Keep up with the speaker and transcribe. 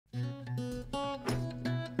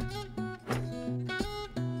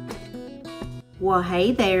Well,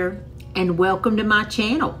 hey there, and welcome to my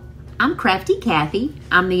channel. I'm Crafty Kathy.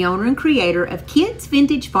 I'm the owner and creator of Kit's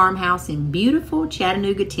Vintage Farmhouse in beautiful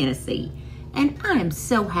Chattanooga, Tennessee. And I am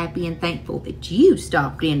so happy and thankful that you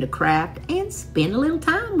stopped in to craft and spend a little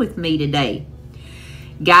time with me today.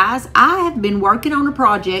 Guys, I have been working on a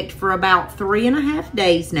project for about 3.5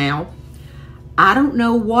 days now. I don't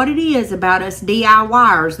know what it is about us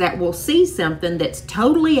DIYers that will see something that's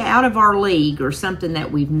totally out of our league or something that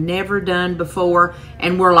we've never done before,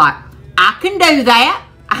 and we're like, I can do that.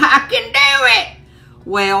 I can do it.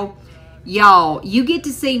 Well, y'all, you get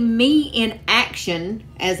to see me in action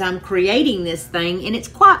as I'm creating this thing, and it's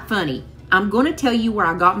quite funny. I'm going to tell you where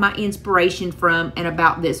I got my inspiration from and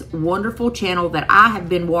about this wonderful channel that I have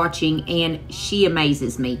been watching, and she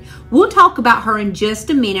amazes me. We'll talk about her in just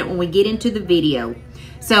a minute when we get into the video.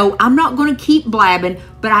 So I'm not going to keep blabbing,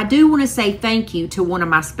 but I do want to say thank you to one of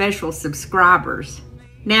my special subscribers.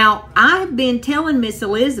 Now, I've been telling Miss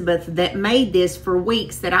Elizabeth that made this for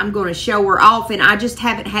weeks that I'm going to show her off, and I just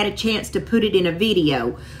haven't had a chance to put it in a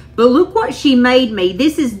video. But look what she made me.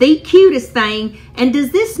 This is the cutest thing. And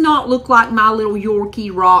does this not look like my little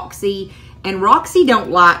Yorkie, Roxy? And Roxy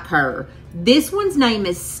don't like her. This one's name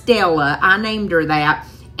is Stella. I named her that.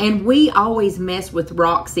 And we always mess with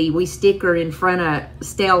Roxy. We stick her in front of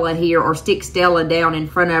Stella here, or stick Stella down in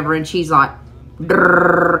front of her, and she's like,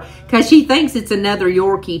 because she thinks it's another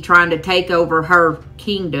Yorkie trying to take over her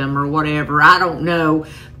kingdom or whatever. I don't know.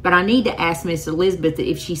 But I need to ask Miss Elizabeth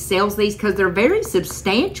if she sells these, because they're very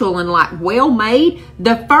substantial and like well made.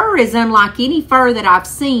 The fur is unlike any fur that I've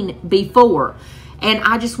seen before. And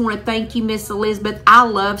I just want to thank you, Miss Elizabeth. I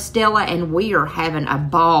love Stella, and we are having a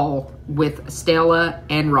ball with Stella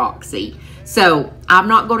and Roxy. So I'm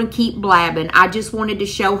not going to keep blabbing. I just wanted to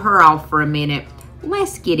show her off for a minute.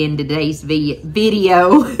 Let's get into today's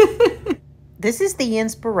video. This is the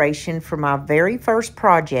inspiration for my very first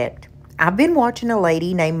project. I've been watching a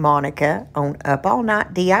lady named Monica on Up All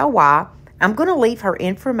Night DIY. I'm going to leave her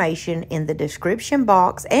information in the description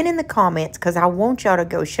box and in the comments, because I want y'all to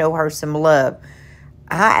go show her some love.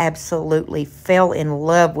 I absolutely fell in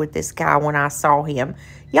love with this guy when I saw him.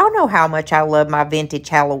 Y'all know how much I love my vintage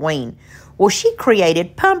Halloween. Well, she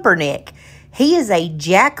created Pumpernick. He is a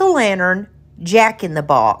jack-o'-lantern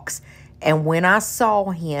jack-in-the-box. And when I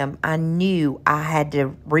saw him, I knew I had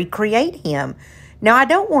to recreate him. Now, I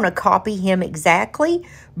don't want to copy him exactly,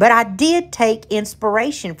 but I did take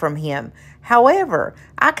inspiration from him. However,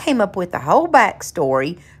 I came up with the whole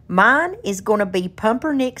backstory. Mine is going to be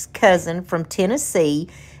Pumpernick's cousin from Tennessee,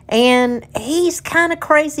 and he's kind of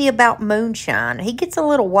crazy about moonshine. He gets a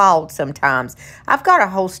little wild sometimes. I've got a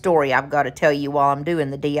whole story I've got to tell you while I'm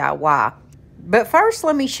doing the DIY. But first,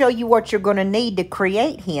 let me show you what you're going to need to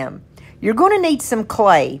create him. You're going to need some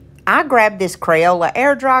clay. I grabbed this Crayola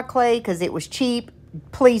air dry clay because it was cheap.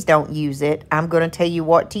 Please don't use it. I'm going to tell you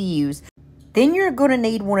what to use. Then you're going to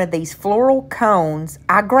need one of these floral cones.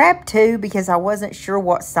 I grabbed 2 because I wasn't sure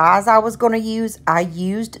what size I was going to use. I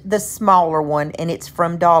used the smaller one, and it's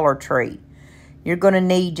from Dollar Tree. You're going to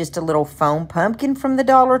need just a little foam pumpkin from the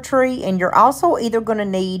Dollar Tree, and you're also either going to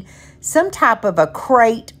need some type of a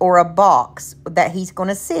crate or a box that he's going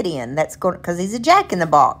to sit in. That's going because he's a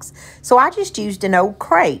jack-in-the-box. So I just used an old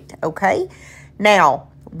crate, okay? Now,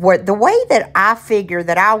 the way that I figure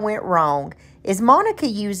that I went wrong is Monica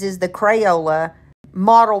uses the Crayola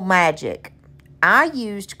Model Magic. I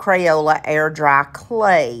used Crayola air dry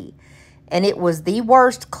clay, and it was the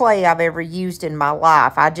worst clay I've ever used in my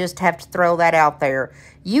life. I just have to throw that out there.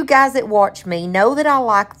 You guys that watch me know that I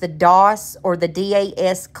like the DOS or the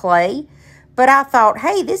DAS clay, but I thought,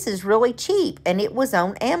 hey, this is really cheap, and it was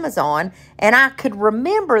on Amazon, and I could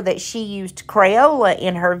remember that she used Crayola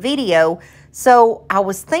in her video, so I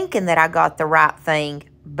was thinking that I got the right thing,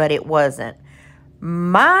 but it wasn't.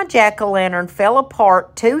 My jack-o'-lantern fell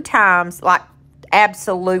apart 2 times, like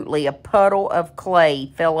absolutely a puddle of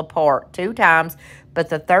clay fell apart 2 times, but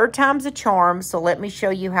the 3rd time's a charm, so let me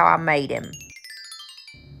show you how I made him.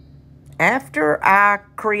 After I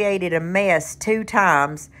created a mess 2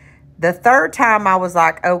 times, the 3rd time I was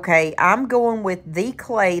like, okay, I'm going with the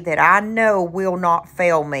clay that I know will not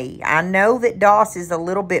fail me. I know that DOS is a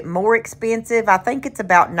little bit more expensive. I think it's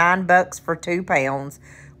about $9 for 2 pounds,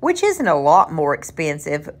 which isn't a lot more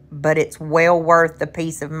expensive, but it's well worth the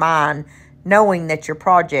peace of mind knowing that your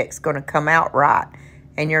project's going to come out right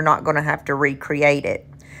and you're not going to have to recreate it.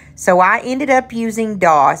 So I ended up using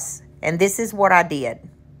DOS, and this is what I did.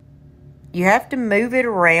 You have to move it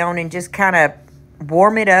around and just kind of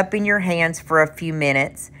warm it up in your hands for a few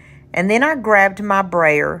minutes. And then I grabbed my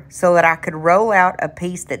brayer so that I could roll out a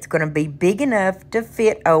piece that's going to be big enough to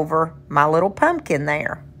fit over my little pumpkin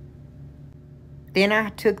there. Then I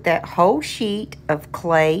took that whole sheet of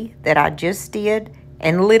clay that I just did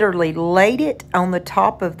and literally laid it on the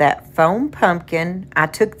top of that foam pumpkin. I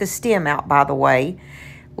took the stem out, by the way,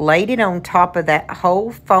 laid it on top of that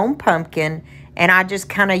whole foam pumpkin, and I just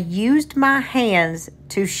kind of used my hands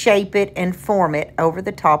to shape it and form it over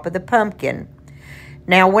the top of the pumpkin.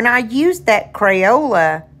 Now, when I used that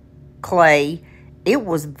Crayola clay, it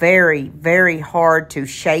was very, very hard to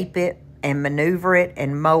shape it and maneuver it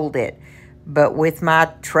and mold it. But with my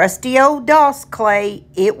trusty old DOS clay,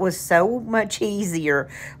 it was so much easier.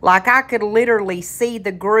 Like I could literally see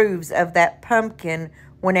the grooves of that pumpkin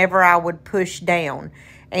whenever I would push down.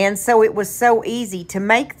 And so it was so easy to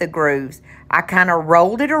make the grooves. I kind of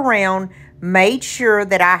rolled it around, made sure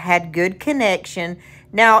that I had good connection.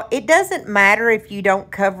 Now, it doesn't matter if you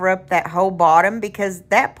don't cover up that whole bottom because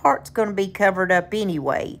that part's going to be covered up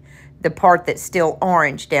anyway, the part that's still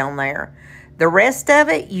orange down there. The rest of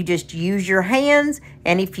it, you just use your hands,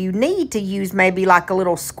 and if you need to use maybe like a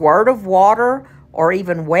little squirt of water or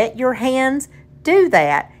even wet your hands, do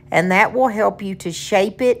that, and that will help you to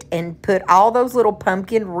shape it and put all those little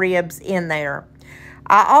pumpkin ribs in there.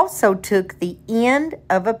 I also took the end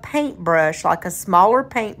of a paintbrush, like a smaller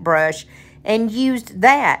paintbrush, and used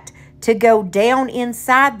that to go down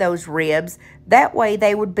inside those ribs. That way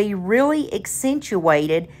they would be really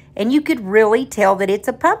accentuated, and you could really tell that it's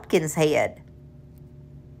a pumpkin's head.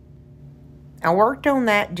 I worked on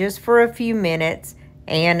that just for a few minutes,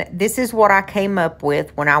 and this is what I came up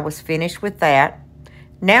with when I was finished with that.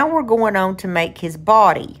 Now we're going on to make his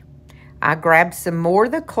body. I grabbed some more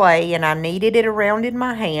of the clay, and I kneaded it around in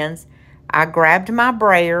my hands. I grabbed my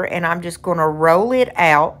brayer, and I'm just going to roll it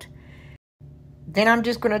out. Then I'm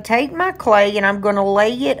just going to take my clay, and I'm going to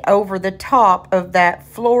lay it over the top of that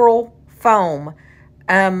floral foam.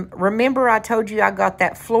 Remember I told you I got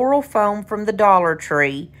that floral foam from the Dollar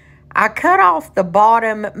Tree. I cut off the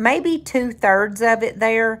bottom, maybe 2/3 of it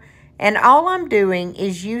there, and all I'm doing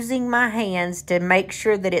is using my hands to make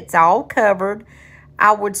sure that it's all covered.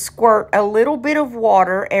 I would squirt a little bit of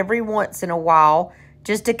water every once in a while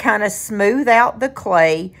just to kind of smooth out the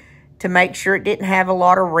clay to make sure it didn't have a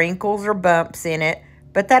lot of wrinkles or bumps in it,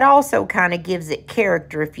 but that also kind of gives it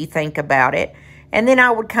character if you think about it. And then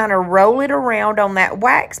I would kind of roll it around on that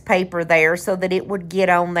wax paper there so that it would get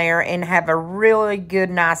on there and have a really good,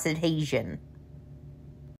 nice adhesion.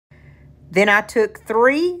 Then I took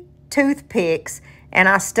 3 toothpicks and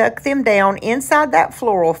I stuck them down inside that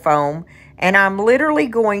floral foam, and I'm literally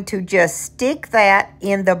going to just stick that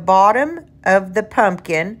in the bottom of the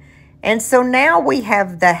pumpkin. And so now we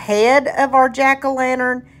have the head of our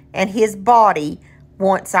jack-o'-lantern and his body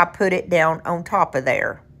once I put it down on top of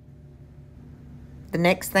there. The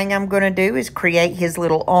next thing I'm going to do is create his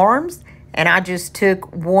little arms, and I just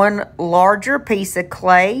took one larger piece of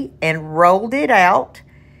clay and rolled it out,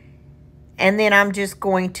 and then I'm just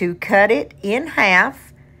going to cut it in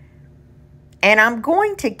half, and I'm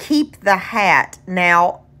going to keep the hat.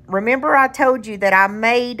 Now, remember I told you that I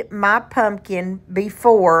made my pumpkin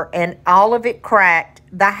before and all of it cracked.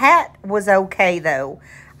 The hat was okay though.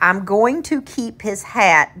 I'm going to keep his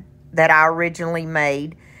hat that I originally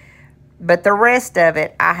made, but the rest of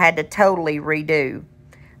it, I had to totally redo.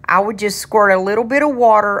 I would just squirt a little bit of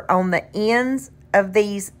water on the ends of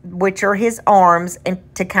these, which are his arms, and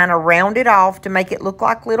to kind of round it off to make it look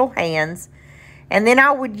like little hands. And then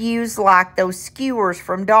I would use like those skewers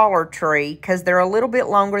from Dollar Tree because they're a little bit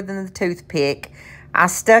longer than the toothpick. I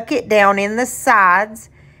stuck it down in the sides,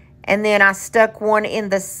 and then I stuck one in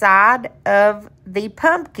the side of the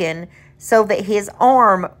pumpkin so that his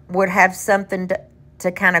arm would have something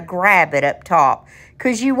to kind of grab it up top,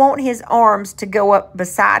 because you want his arms to go up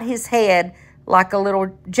beside his head like a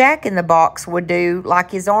little jack-in-the-box would do, like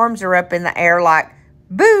his arms are up in the air like,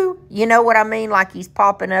 boo, you know what I mean, like he's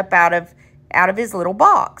popping up out of his little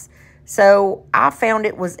box. So I found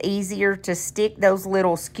it was easier to stick those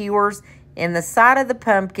little skewers in the side of the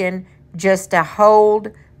pumpkin just to hold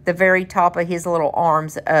the very top of his little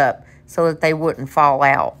arms up so that they wouldn't fall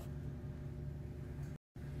out.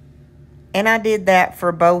 And I did that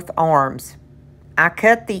for both arms. I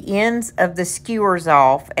cut the ends of the skewers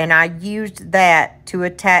off, and I used that to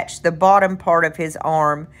attach the bottom part of his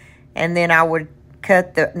arm, and then I would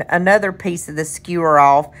cut another piece of the skewer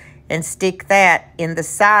off and stick that in the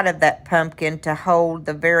side of that pumpkin to hold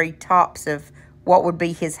the very tops of what would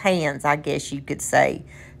be his hands, I guess you could say.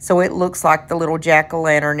 So it looks like the little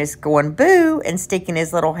jack-o'-lantern is going boo and sticking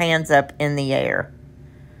his little hands up in the air.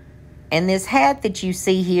 And this hat that you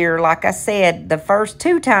see here, like I said, the first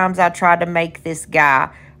 2 times I tried to make this guy,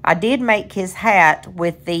 I did make his hat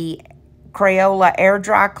with the Crayola air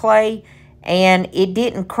dry clay, and it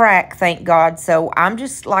didn't crack, thank God. So I'm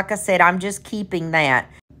just, like I said, I'm just keeping that.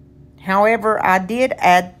 However, I did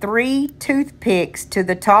add 3 toothpicks to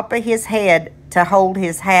the top of his head to hold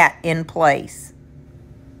his hat in place.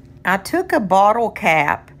 I took a bottle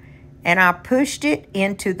cap and I pushed it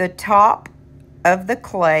into the top of the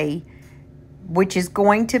clay, which is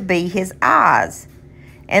going to be his eyes.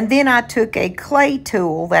 And then I took a clay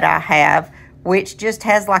tool that I have, which just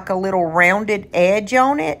has like a little rounded edge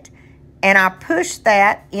on it, and I pushed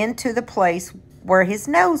that into the place where his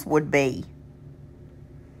nose would be.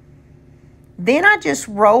 Then I just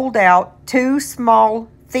rolled out 2 small,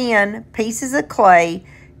 thin pieces of clay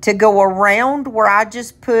to go around where I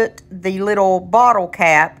just put the little bottle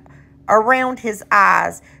cap around his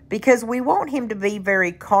eyes, because we want him to be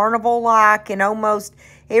very carnival-like and almost,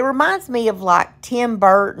 it reminds me of like Tim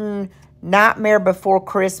Burton, Nightmare Before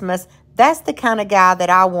Christmas. That's the kind of guy that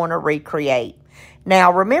I want to recreate.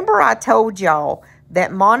 Now, remember I told y'all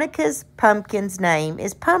that Monica's pumpkin's name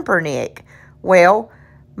is Pumpernick. Well,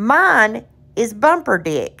 mine is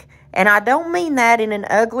Bumperdick. And I don't mean that in an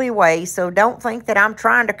ugly way, so don't think that I'm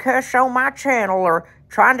trying to cuss on my channel or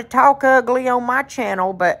trying to talk ugly on my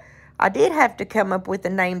channel, but I did have to come up with a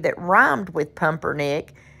name that rhymed with Pumpernick.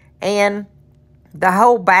 And the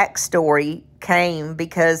whole backstory came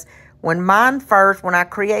because when I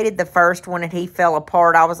created the first one and he fell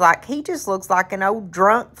apart, I was like, he just looks like an old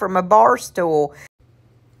drunk from a bar stool.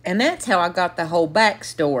 And that's how I got the whole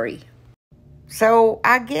backstory. So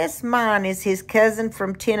I guess mine is his cousin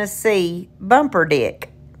from Tennessee, Bumperdick.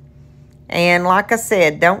 And like I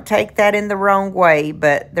said, don't take that in the wrong way,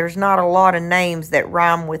 but there's not a lot of names that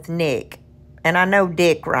rhyme with Nick. And I know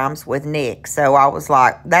Dick rhymes with Nick, so I was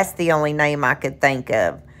like, that's the only name I could think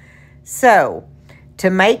of. So, to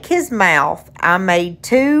make his mouth, I made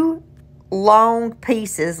 2 long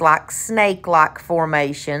pieces like snake-like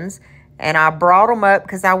formations, and I brought them up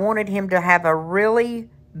because I wanted him to have a really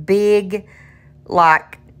big,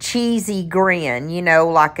 like, cheesy grin, you know,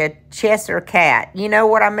 like a Cheshire cat. You know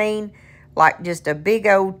what I mean? Like just a big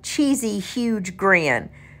old cheesy, huge grin.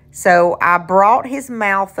 So I brought his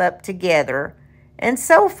mouth up together, and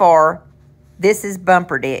so far, this is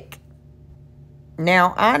Bumperdick.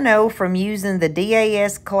 Now, I know from using the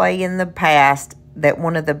DAS clay in the past that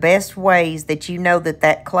one of the best ways that you know that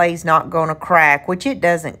that clay's not going to crack, which it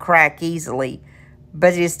doesn't crack easily,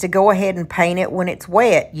 but is to go ahead and paint it when it's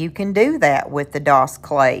wet. You can do that with the DOS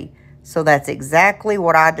clay. So that's exactly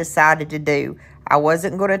what I decided to do. I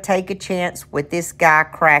wasn't going to take a chance with this guy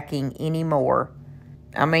cracking anymore.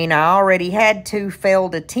 I mean, I already had 2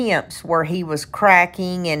 failed attempts where he was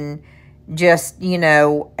cracking and just, you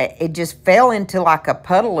know, it just fell into like a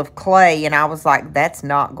puddle of clay, and I was like, that's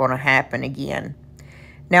not going to happen again.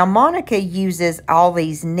 Now, Monica uses all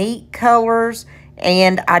these neat colors,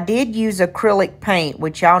 and I did use acrylic paint,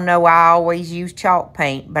 which y'all know I always use chalk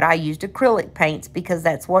paint, but I used acrylic paints because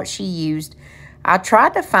that's what she used. I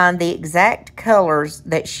tried to find the exact colors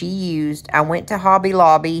that she used. I went to Hobby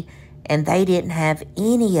Lobby, and they didn't have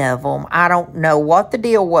any of them. I don't know what the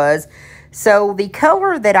deal was. So the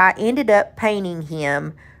color that I ended up painting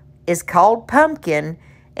him is called Pumpkin,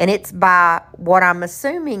 and it's by what I'm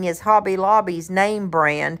assuming is Hobby Lobby's name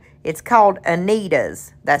brand. It's called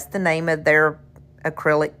Anita's. That's the name of their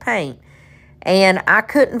acrylic paint. And I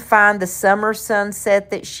couldn't find the summer sunset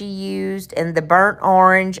that she used and the burnt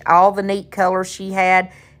orange, all the neat colors she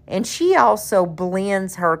had. And she also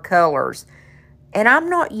blends her colors. And I'm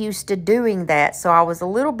not used to doing that, so I was a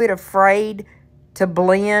little bit afraid to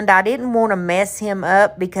blend. I didn't want to mess him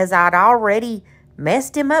up because I'd already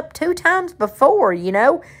messed him up 2 times before, you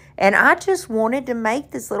know. And I just wanted to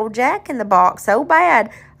make this little Jack-in-the-Box so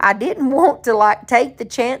bad. I didn't want to, like, take the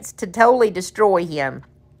chance to totally destroy him.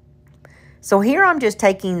 So here I'm just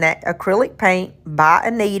taking that acrylic paint by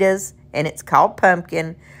Anita's, and it's called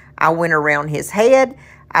Pumpkin. I went around his head.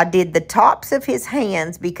 I did the tops of his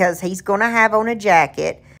hands because he's going to have on a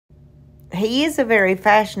jacket. He is a very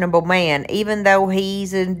fashionable man, even though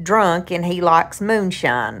he's a drunk and he likes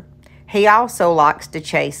moonshine. He also likes to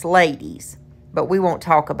chase ladies, but we won't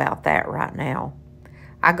talk about that right now.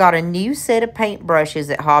 I got a new set of paintbrushes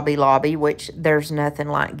at Hobby Lobby, which there's nothing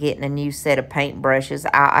like getting a new set of paintbrushes.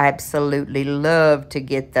 I absolutely love to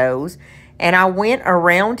get those. And I went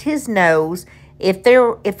around his nose.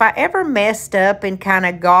 If I ever messed up and kind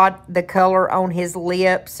of got the color on his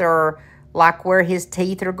lips or like where his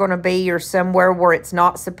teeth are going to be or somewhere where it's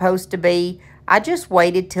not supposed to be, I just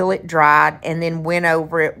waited till it dried and then went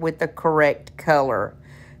over it with the correct color.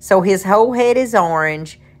 So his whole head is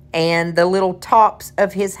orange, and the little tops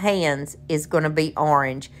of his hands is going to be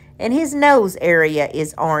orange. And his nose area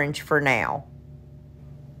is orange for now.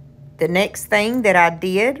 The next thing that I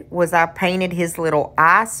did was I painted his little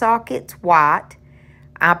eye sockets white.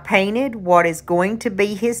 I painted what is going to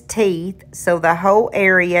be his teeth, so the whole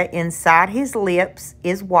area inside his lips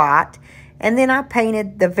is white. And then I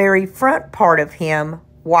painted the very front part of him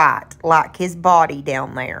white, like his body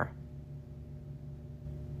down there.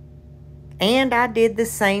 And I did the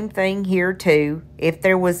same thing here too. If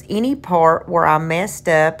there was any part where I messed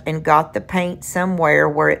up and got the paint somewhere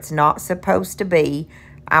where it's not supposed to be,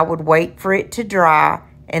 I would wait for it to dry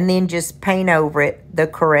and then just paint over it the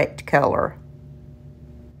correct color.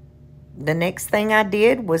 The next thing I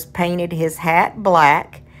did was painted his hat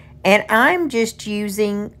black, and I'm just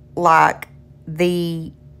using like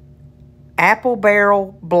the apple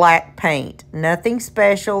barrel black paint. Nothing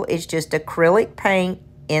special, it's just acrylic paint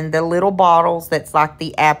in the little bottles that's like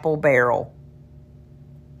the apple barrel.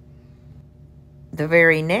 The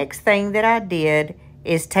very next thing that I did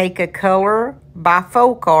is take a color by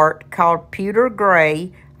Folk Art called Pewter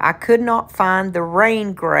Gray. I could not find the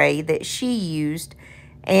rain gray that she used,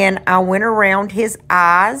 and I went around his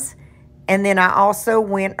eyes, and then I also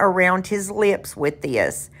went around his lips with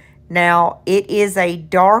this. Now, it is a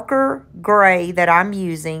darker gray that I'm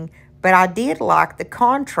using, but I did like the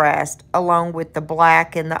contrast along with the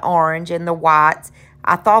black and the orange and the whites.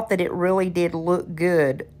 I thought that it really did look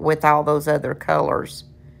good with all those other colors.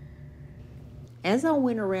 As I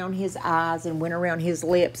went around his eyes and went around his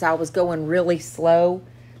lips, I was going really slow.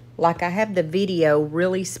 Like I have the video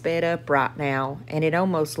really sped up right now, and it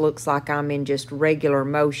almost looks like I'm in just regular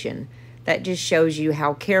motion. That just shows you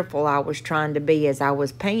how careful I was trying to be as I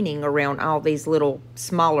was painting around all these little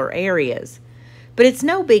smaller areas. But it's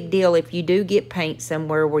no big deal if you do get paint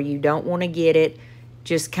somewhere where you don't want to get it.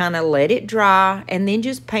 Just kind of let it dry and then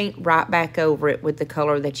just paint right back over it with the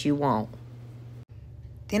color that you want.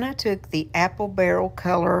 Then I took the apple barrel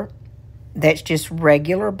color that's just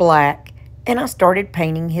regular black, and I started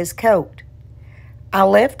painting his coat. I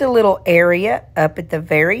left a little area up at the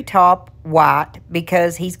very top white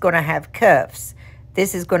because he's going to have cuffs.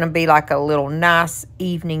 This is going to be like a little nice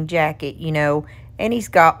evening jacket, you know, and he's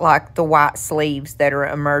got like the white sleeves that are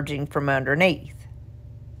emerging from underneath.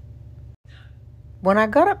 When I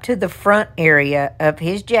got up to the front area of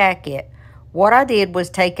his jacket, what I did was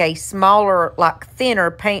take a smaller, like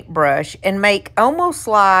thinner paintbrush and make almost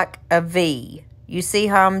like a V. You see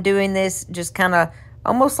how I'm doing this? Just kind of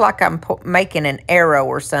almost like I'm making an arrow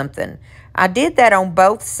or something. I did that on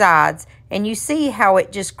both sides, and you see how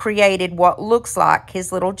it just created what looks like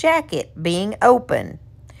his little jacket being open.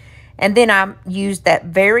 And then I used that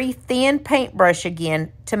very thin paintbrush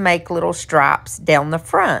again to make little stripes down the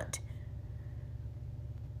front.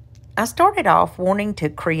 I started off wanting to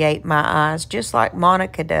create my eyes just like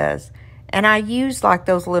Monica does. And I used like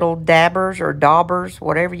those little dabbers or daubers,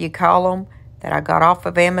 whatever you call them, that I got off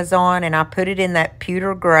of Amazon, and I put it in that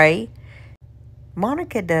pewter gray.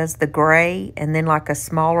 Monica does the gray and then like a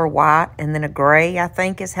smaller white and then a gray, I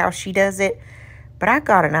think is how she does it. But I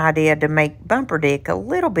got an idea to make Bumperdick a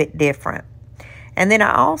little bit different. And then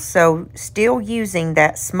I also, still using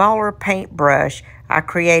that smaller paintbrush, I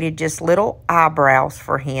created just little eyebrows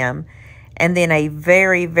for him. And then a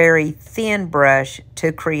very, very thin brush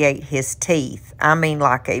to create his teeth. I mean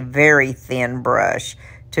like a very thin brush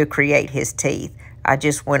to create his teeth. I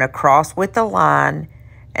just went across with a line,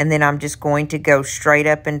 and then I'm just going to go straight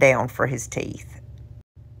up and down for his teeth.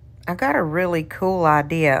 I got a really cool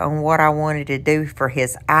idea on what I wanted to do for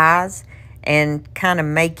his eyes and kind of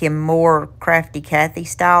make him more Crafty Cathy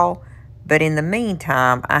style. But in the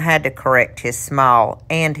meantime, I had to correct his smile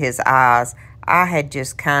and his eyes. I had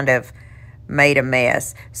just kind of made a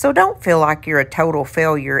mess. So don't feel like you're a total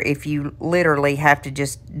failure if you literally have to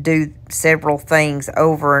just do several things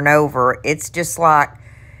over and over. It's just like,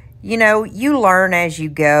 you know, you learn as you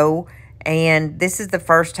go. And this is the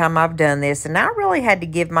first time I've done this. And I really had to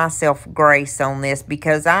give myself grace on this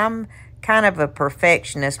because I'm kind of a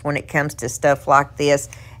perfectionist when it comes to stuff like this.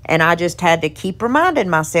 And I just had to keep reminding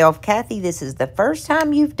myself, Kathy, this is the first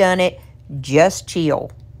time you've done it. Just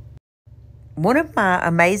chill. One of my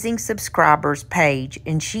amazing subscribers, Paige,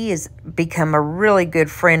 and she has become a really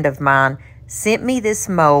good friend of mine, sent me this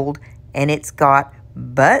mold, and it's got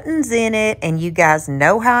buttons in it. And you guys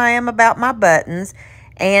know how I am about my buttons.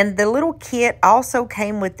 And the little kit also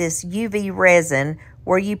came with this UV resin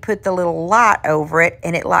where you put the little light over it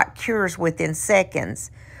and it like cures within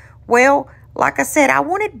seconds. Well, like I said, I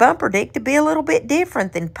wanted Bumperdick to be a little bit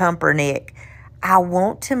different than Pumpernick. I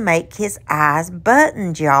want to make his eyes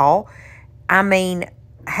buttons, y'all. I mean,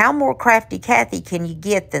 how more Crafty Cathy can you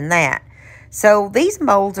get than that? So these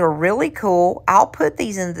molds are really cool. I'll put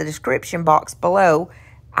these in the description box below.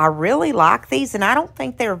 I really like these, and I don't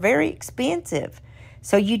think they're very expensive.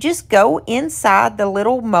 So you just go inside the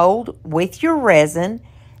little mold with your resin,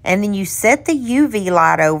 and then you set the UV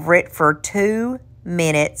light over it for 2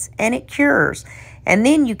 minutes, and it cures. And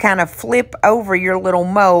then you kind of flip over your little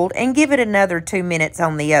mold and give it another 2 minutes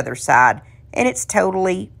on the other side, and it's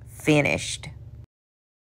totally finished.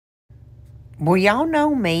 Well, y'all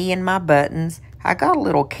know me and my buttons. I got a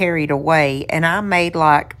little carried away, and I made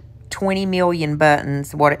like 20 million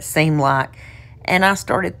buttons, what it seemed like. And I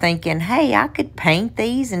started thinking, hey, I could paint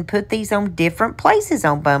these and put these on different places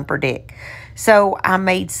on Bumper Dick. So I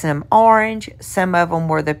made some orange, some of them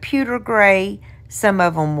were the pewter gray, some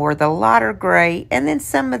of them were the lighter gray, and then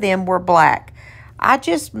some of them were black. I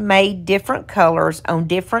just made different colors on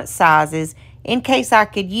different sizes in case I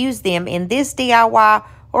could use them in this DIY,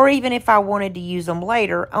 or even if I wanted to use them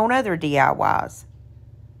later on other DIYs.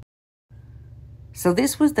 So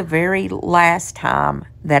this was the very last time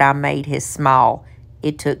that I made his smile.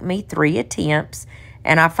 It took me 3 attempts,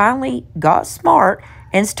 and I finally got smart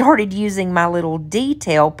and started using my little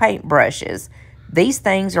detail paintbrushes. These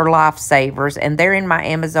things are lifesavers, and they're in my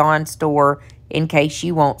Amazon store in case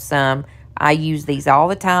you want some. I use these all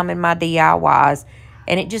the time in my DIYs,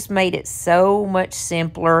 and it just made it so much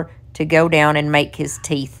simpler to go down and make his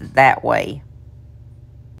teeth that way.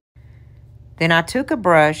 Then I took a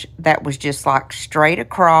brush that was just like straight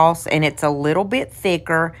across, and it's a little bit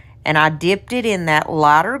thicker, and I dipped it in that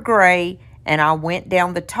lighter gray, and I went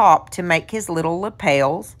down the top to make his little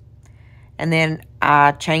lapels. And then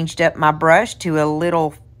I changed up my brush to a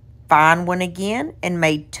little fine one again and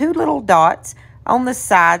made 2 little dots on the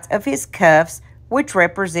sides of his cuffs, which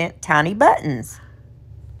represent tiny buttons.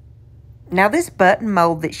 Now this button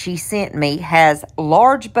mold that she sent me has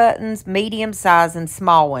large buttons, medium size, and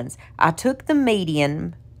small ones. I took the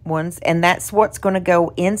medium ones, and that's what's going to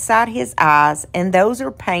go inside his eyes, and those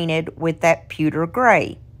are painted with that pewter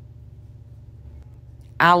gray.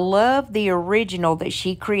 I love the original that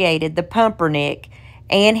she created, the pumpernickel,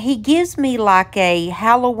 and he gives me like a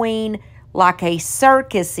Halloween, like a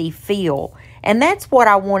circus-y feel, and that's what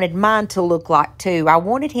I wanted mine to look like too. I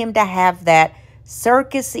wanted him to have that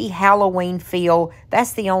circus-y Halloween feel.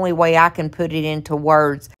 That's the only way I can put it into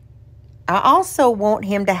words. I also want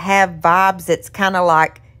him to have vibes that's kind of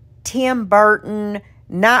like Tim Burton,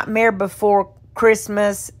 Nightmare Before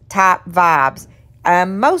Christmas type vibes.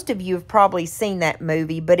 Most of you have probably seen that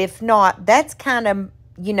movie, but if not, that's kind of,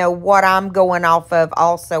 you know, what I'm going off of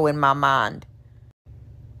also in my mind.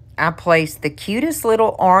 I placed the cutest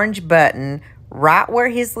little orange button right where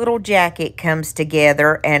his little jacket comes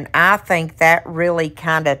together, and I think that really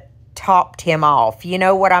kind of topped him off. You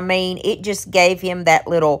know what I mean? It just gave him that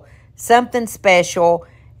little something special,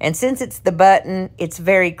 and since it's the button, it's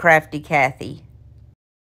very Crafty Kathy.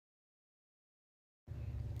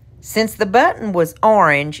 Since the button was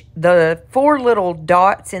orange, the 4 little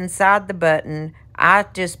dots inside the button, I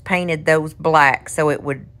just painted those black so it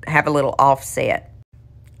would have a little offset.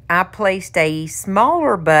 I placed a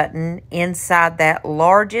smaller button inside that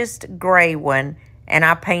largest gray one, and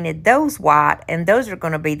I painted those white, and those are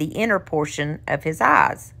going to be the inner portion of his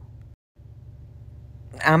eyes.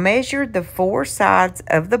 I measured the 4 sides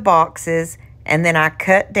of the boxes, and then I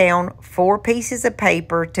cut down 4 pieces of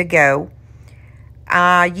paper to go.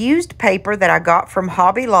 I used paper that I got from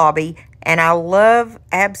Hobby Lobby, and I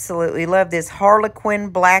absolutely love this Harlequin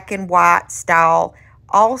black and white style.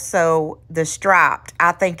 Also, the striped.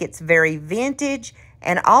 I think it's very vintage,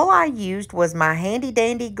 and all I used was my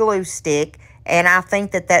handy-dandy glue stick, and I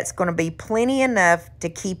think that that's going to be plenty enough to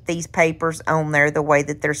keep these papers on there the way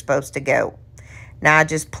that they're supposed to go. Now, I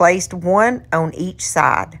just placed 1 on each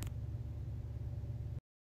side.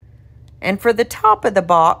 And for the top of the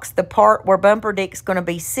box, the part where Bumper Dick's going to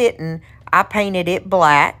be sitting, I painted it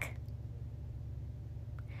black.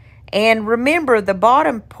 And remember, the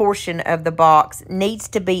bottom portion of the box needs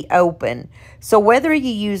to be open. So whether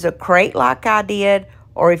you use a crate like I did,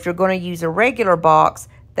 or if you're going to use a regular box,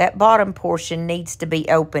 that bottom portion needs to be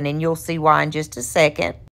open, and you'll see why in just a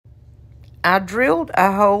second. I drilled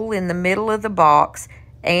a hole in the middle of the box,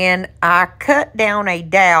 and I cut down a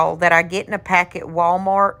dowel that I get in a pack at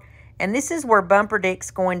Walmart, and this is where Bumper Dick's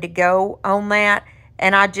going to go on that.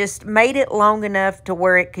 And I just made it long enough to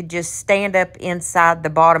where it could just stand up inside the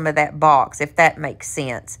bottom of that box, if that makes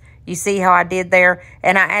sense. You see how I did there?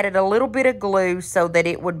 And I added a little bit of glue so that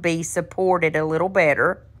it would be supported a little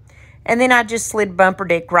better. And then I just slid Bumper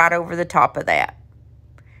Dick right over the top of that.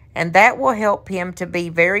 And that will help him to be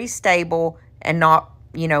very stable and not,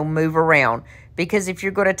 you know, move around. Because if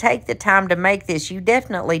you're going to take the time to make this, you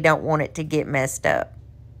definitely don't want it to get messed up.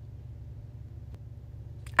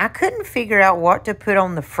 I couldn't figure out what to put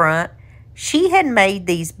on the front. She had made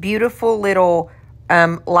these beautiful little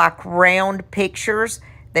like round pictures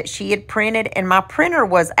that she had printed, and my printer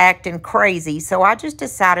was acting crazy, so I just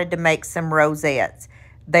decided to make some rosettes.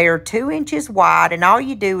 They are 2 inches wide, and all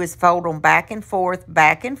you do is fold them back and forth,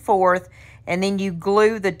 and then you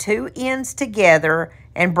glue the 2 ends together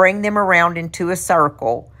and bring them around into a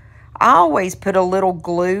circle. I always put a little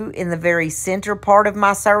glue in the very center part of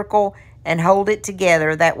my circle and hold it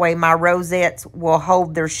together. That way my rosettes will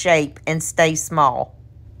hold their shape and stay small.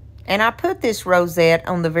 And I put this rosette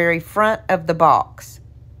on the very front of the box.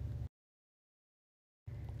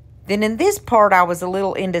 Then in this part I was a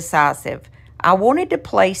little indecisive. I wanted to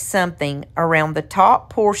place something around the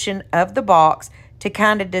top portion of the box to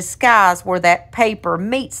kind of disguise where that paper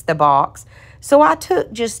meets the box. So I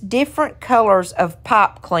took just different colors of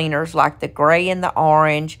pipe cleaners, like the gray and the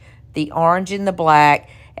orange and the black,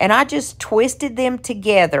 and I just twisted them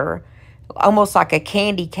together, almost like a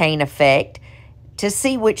candy cane effect, to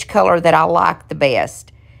see which color that I liked the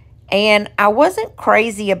best. And I wasn't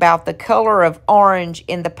crazy about the color of orange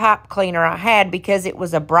in the pipe cleaner I had because it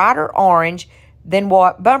was a brighter orange than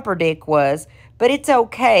what Bumper Dick was, but it's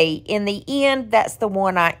okay. In the end, that's the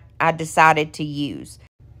one I decided to use.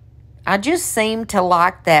 I just seem to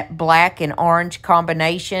like that black and orange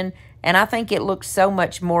combination, and I think it looks so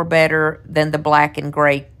much more better than the black and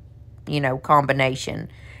gray, combination.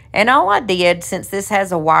 And all I did, since this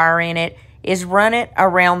has a wire in it, is run it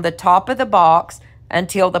around the top of the box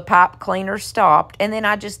until the pipe cleaner stopped, and then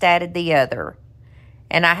I just added the other.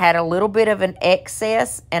 And I had a little bit of an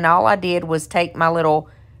excess, and all I did was take my little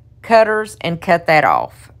cutters and cut that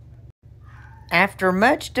off. After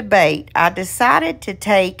much debate, I decided to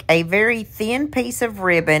take a very thin piece of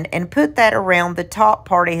ribbon and put that around the top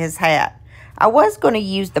part of his hat. I was going to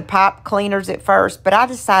use the pipe cleaners at first, but I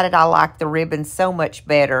decided I liked the ribbon so much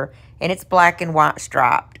better, and it's black and white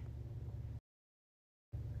striped.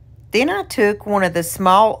 Then I took one of the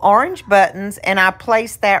small orange buttons and I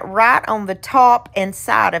placed that right on the top and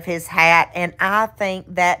side of his hat, and I think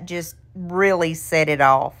that just really set it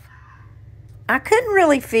off. I couldn't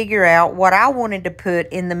really figure out what I wanted to put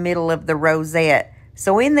in the middle of the rosette,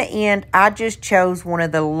 so in the end, I just chose one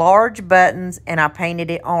of the large buttons and I painted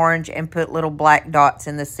it orange and put little black dots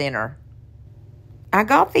in the center. I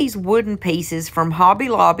got these wooden pieces from Hobby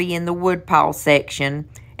Lobby in the wood pile section,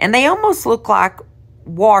 and they almost look like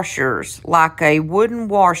washers, like a wooden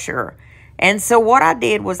washer. And so what I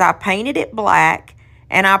did was I painted it black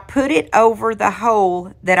and I put it over the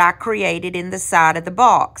hole that I created in the side of the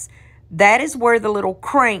box. That is where the little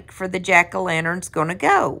crank for the jack-o'-lantern's going to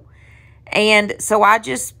go. And so I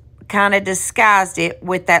just kind of disguised it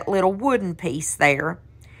with that little wooden piece there.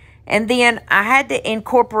 And then I had to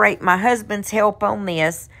incorporate my husband's help on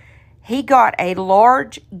this. He got a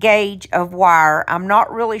large gauge of wire. I'm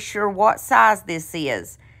not really sure what size this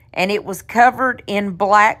is. And it was covered in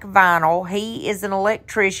black vinyl. He is an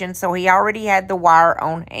electrician, so he already had the wire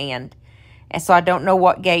on hand. And so I don't know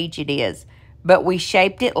what gauge it is. But we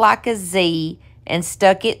shaped it like a Z and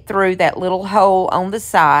stuck it through that little hole on the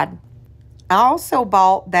side. I also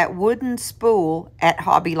bought that wooden spool at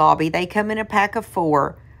Hobby Lobby. They come in a pack of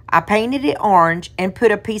 4. I painted it orange and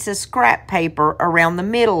put a piece of scrap paper around the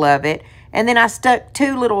middle of it. And then I stuck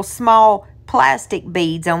 2 little small plastic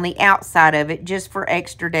beads on the outside of it just for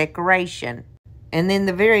extra decoration. And then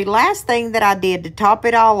the very last thing that I did to top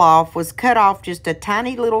it all off was cut off just a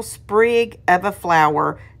tiny little sprig of a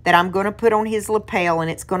flower that I'm going to put on his lapel, and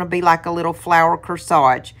it's going to be like a little flower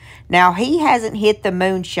corsage. Now, he hasn't hit the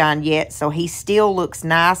moonshine yet, so he still looks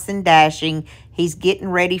nice and dashing. He's getting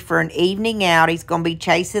ready for an evening out. He's going to be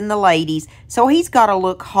chasing the ladies, so he's got to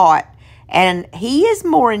look hot. And he is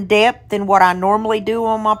more in depth than what I normally do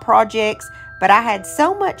on my projects, but I had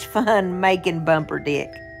so much fun making Bumper Dick.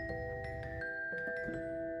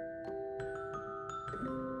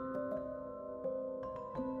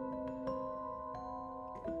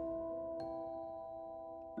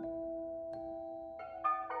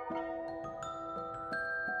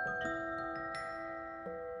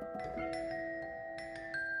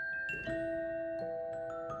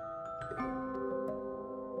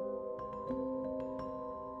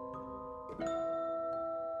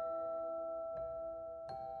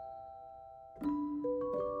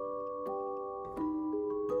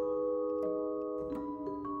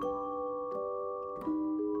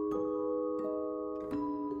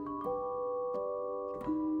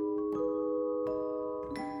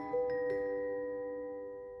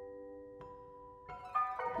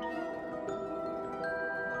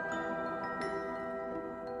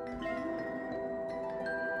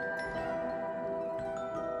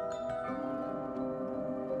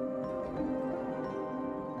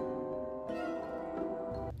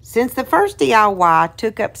 Since the first DIY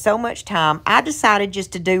took up so much time, I decided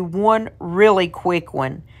just to do one really quick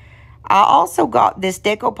one. I also got this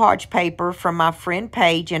decoupage paper from my friend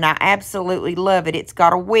Paige, and I absolutely love it. It's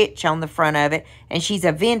got a witch on the front of it, and she's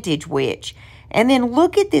a vintage witch. And then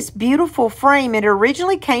look at this beautiful frame. It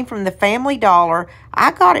originally came from the Family Dollar.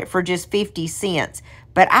 I got it for just 50 cents,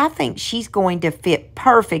 but I think she's going to fit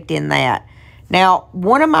perfect in that. Now,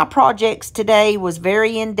 one of my projects today was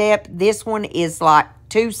very in-depth. This one is like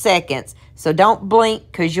 2 seconds, so don't blink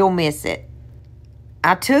because you'll miss it.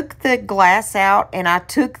 I took the glass out and I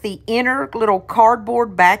took the inner little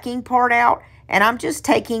cardboard backing part out, and I'm just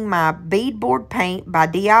taking my beadboard paint by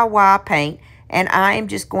DIY Paint, and I am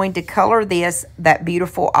just going to color this that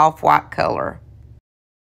beautiful off-white color.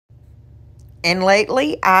 And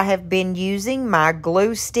lately I have been using my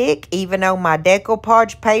glue stick even on my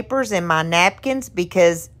decoupage papers and my napkins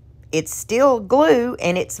because it's still glue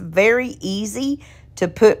and it's very easy to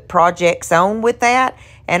put projects on with that.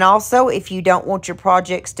 And also, if you don't want your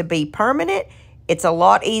projects to be permanent, it's a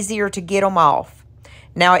lot easier to get them off.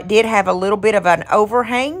 Now, it did have a little bit of an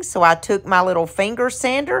overhang, so I took my little finger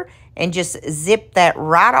sander and just zipped that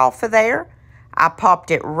right off of there. I popped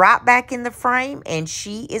it right back in the frame, and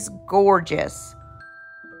she is gorgeous.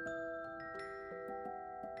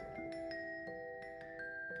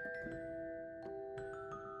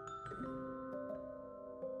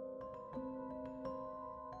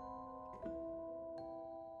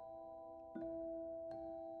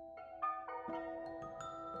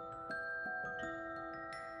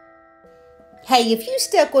 Hey, if you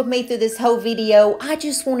stuck with me through this whole video, I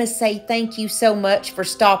just want to say thank you so much for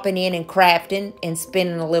stopping in and crafting and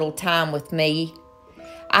spending a little time with me.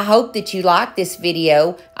 I hope that you like this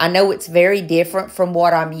video. I know it's very different from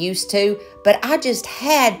what I'm used to, but I just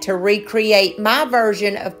had to recreate my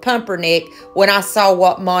version of Pumpernickel when I saw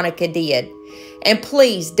what Monica did. And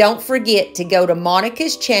please don't forget to go to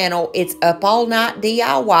Monica's channel. It's Up All Night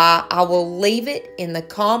DIY. I will leave it in the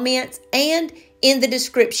comments and in the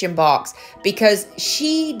description box because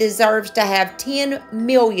she deserves to have 10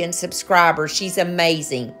 million subscribers. She's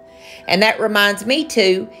amazing. And that reminds me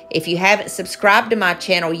too, if you haven't subscribed to my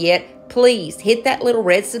channel yet, please hit that little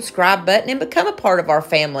red subscribe button and become a part of our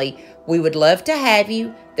family. We would love to have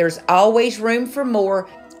you. There's always room for more.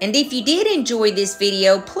 And if you did enjoy this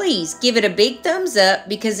video, please give it a big thumbs up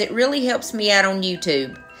because it really helps me out on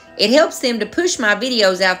YouTube. It helps them to push my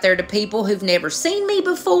videos out there to people who've never seen me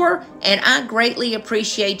before, and I greatly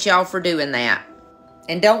appreciate y'all for doing that.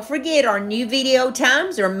 And don't forget, our new video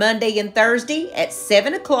times are Monday and Thursday at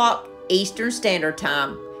 7 o'clock Eastern Standard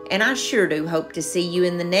Time. And I sure do hope to see you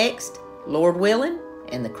in the next, Lord willing,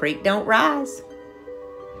 and the creek don't rise.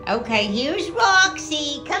 Okay, here's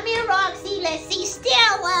Roxy. Come here, Roxy. Let's see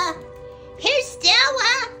Stella. Here's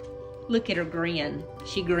Stella. Look at her grin.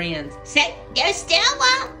 She grins. Say, there's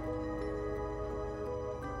Stella.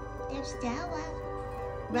 There's Stella.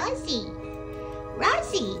 Rosie.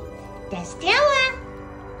 Rosie. There's Stella.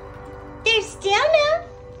 There's Stella.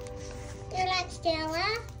 You like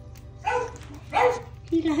Stella?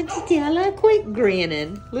 You like Stella? Quit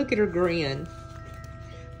grinning. Look at her grin.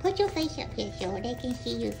 Put your face up here so they can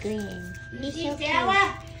see your grin. You see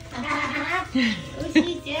Stella? You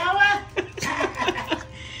see Stella?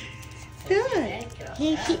 Good.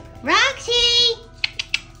 Here she, Roxy.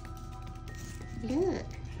 Look.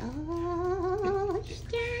 Oh,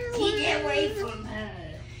 Stella. Get away from her.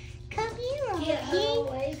 Come here, Roxy. Get her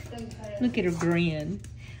away from her. Look at her grin.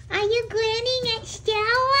 Are you grinning at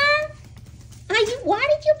Stella? Why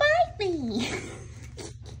did you bite me?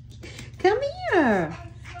 Come here.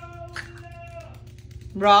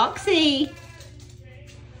 Roxy.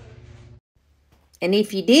 And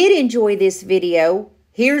if you did enjoy this video,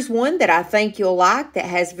 here's one that I think you'll like that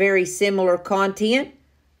has very similar content.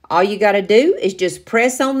 All you got to do is just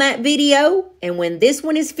press on that video, and when this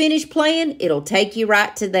one is finished playing, it'll take you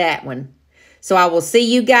right to that one. So I will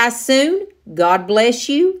see you guys soon. God bless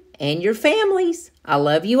you and your families. I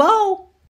love you all.